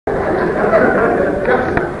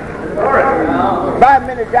5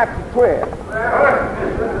 minutes after 12.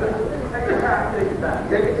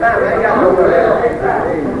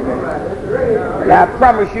 And I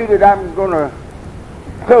promise you that I'm going to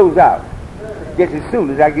close out just as soon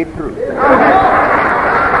as I get through.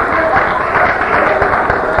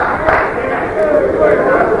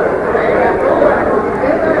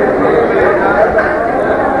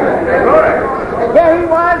 There he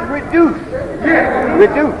was, reduced.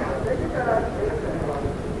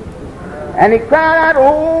 And he cried out,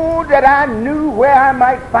 oh, that I knew where I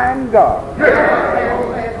might find God.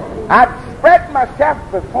 I'd spread myself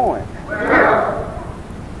before him.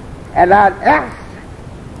 And I'd ask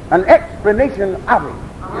an explanation of it.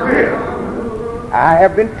 I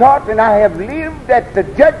have been taught and I have lived that the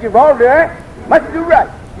judge of all the earth must do right.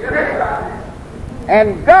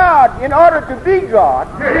 And God, in order to be God,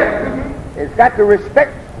 has got to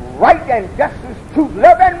respect right and justice, truth,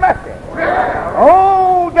 love, and mercy.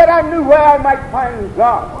 Oh, that I knew where I might find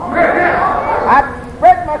God. I'd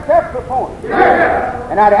spread myself before him,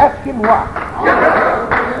 and I'd ask him why.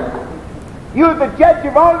 You're the judge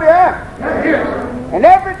of all the earth, and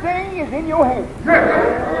everything is in your hands.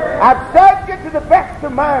 I've served you to the best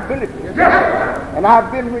of my ability, and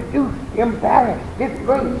I've been reduced, embarrassed,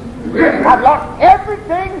 disgraced. I've lost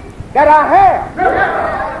everything that I have.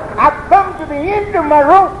 I've come to the end of my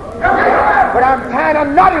rope, but I'm tired of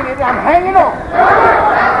knotting it. I'm hanging on.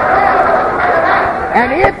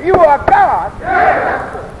 And if you are God,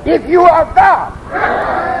 and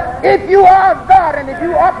if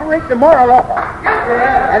you operate the moral law,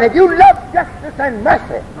 and if you love justice and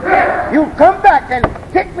mercy, you come back and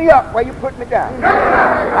pick me up where you put me down.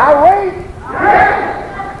 I'll wait.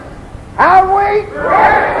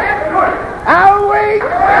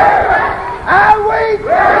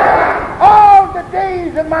 All the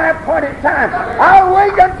days of my appointed time. I'll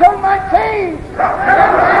wait until my change.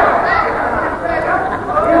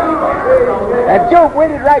 And Job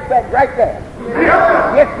waited right back, right there.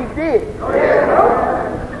 Yes, he did.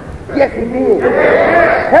 Yes, he did.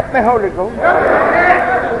 Help me, Holy Ghost.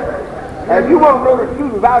 And you won't know the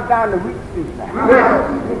truth if I was down the weak street now.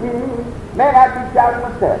 Man, I'd be shouting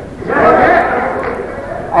myself.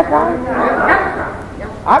 That's right.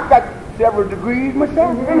 I've got several degrees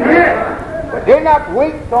myself. But they're not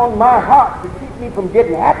weights on my heart to keep me from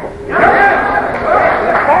getting happy.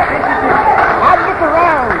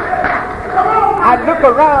 I look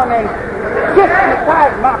around and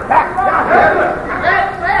systematize my back.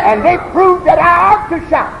 And they prove that I ought to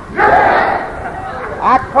shout.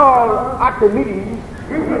 I call Archimedes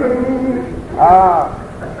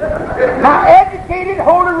my educated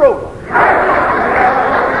holy roller.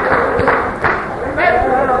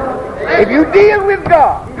 If you deal with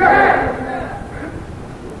God,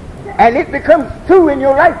 and it becomes true in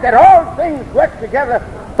your life that all things work together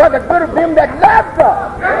for the good of them that love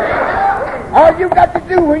God, all you got to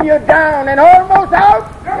do when you're down and almost out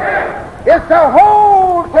is to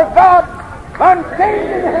hold to God's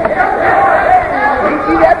unchanging hand. You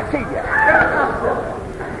see that? See that?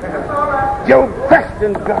 Job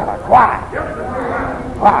questioned God. Why?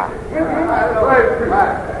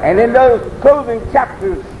 And in those closing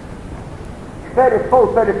chapters,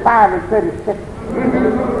 34, 35, and 36,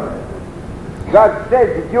 God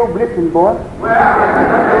says to Job, listen, boy.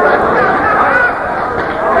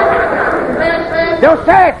 Don't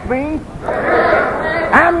ask me.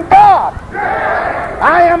 I'm God.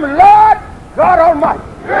 I am Lord God Almighty.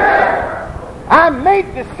 I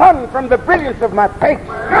made the sun from the brilliance of my face.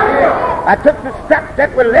 I took the steps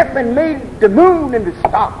that were left and made the moon and the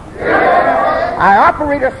stars. I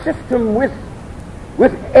operate a system with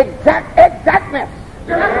exactness.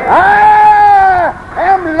 I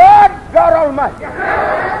am Lord God Almighty,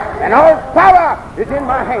 and all power is in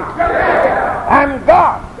my hands. I'm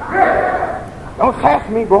God. Don't sass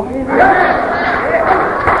me, boy.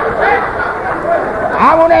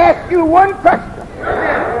 I want to ask you one question.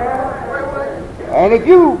 And if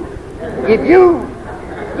you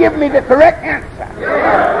give me the correct answer,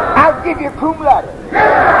 I'll give you cum laude.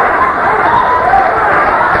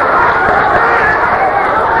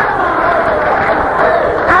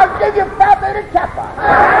 I'll give you Phi Beta Kappa.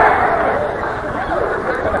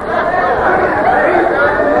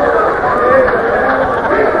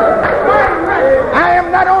 I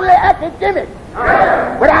am not only academic,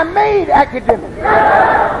 but I'm made academic.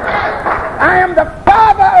 I am the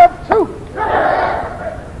father of truth.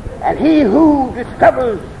 And he who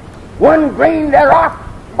discovers one grain thereof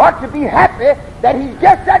ought to be happy that he's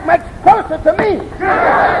just that much closer to me.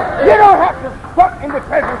 You don't have to strut in the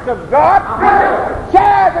presence of God.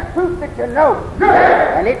 Share the truth that you know,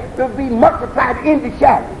 and it will be multiplied in the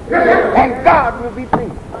shadow, and God will be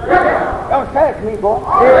pleased. Don't say it to me, boy.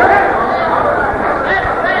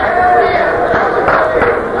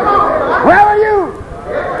 Where were you?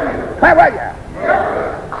 Where were you?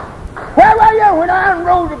 Where were you when I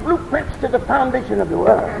unrolled the blueprints to the foundation of the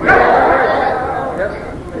world?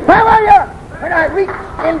 Where were you when I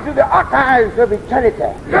reached into the archives of eternity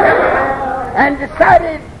and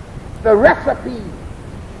decided the recipe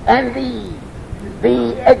and the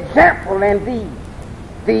example and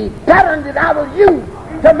the pattern that I will use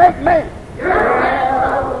to make man?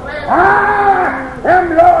 I am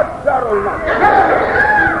Lord God Almighty.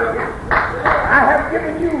 I have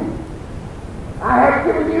given you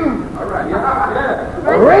a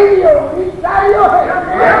radio inside your head.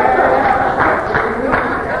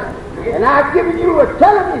 And I've given you a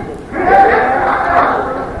television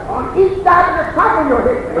on each side of the top of your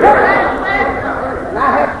head. And I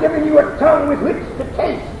have given you a tongue with which to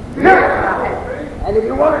taste. And if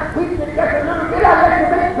you want to tweak it just a little bit, I'll let you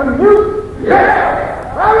make some music. When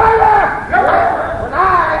I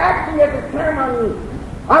actually as the chairman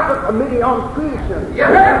of the Committee on Creation,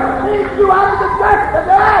 lead you out of the dust of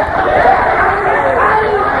the earth.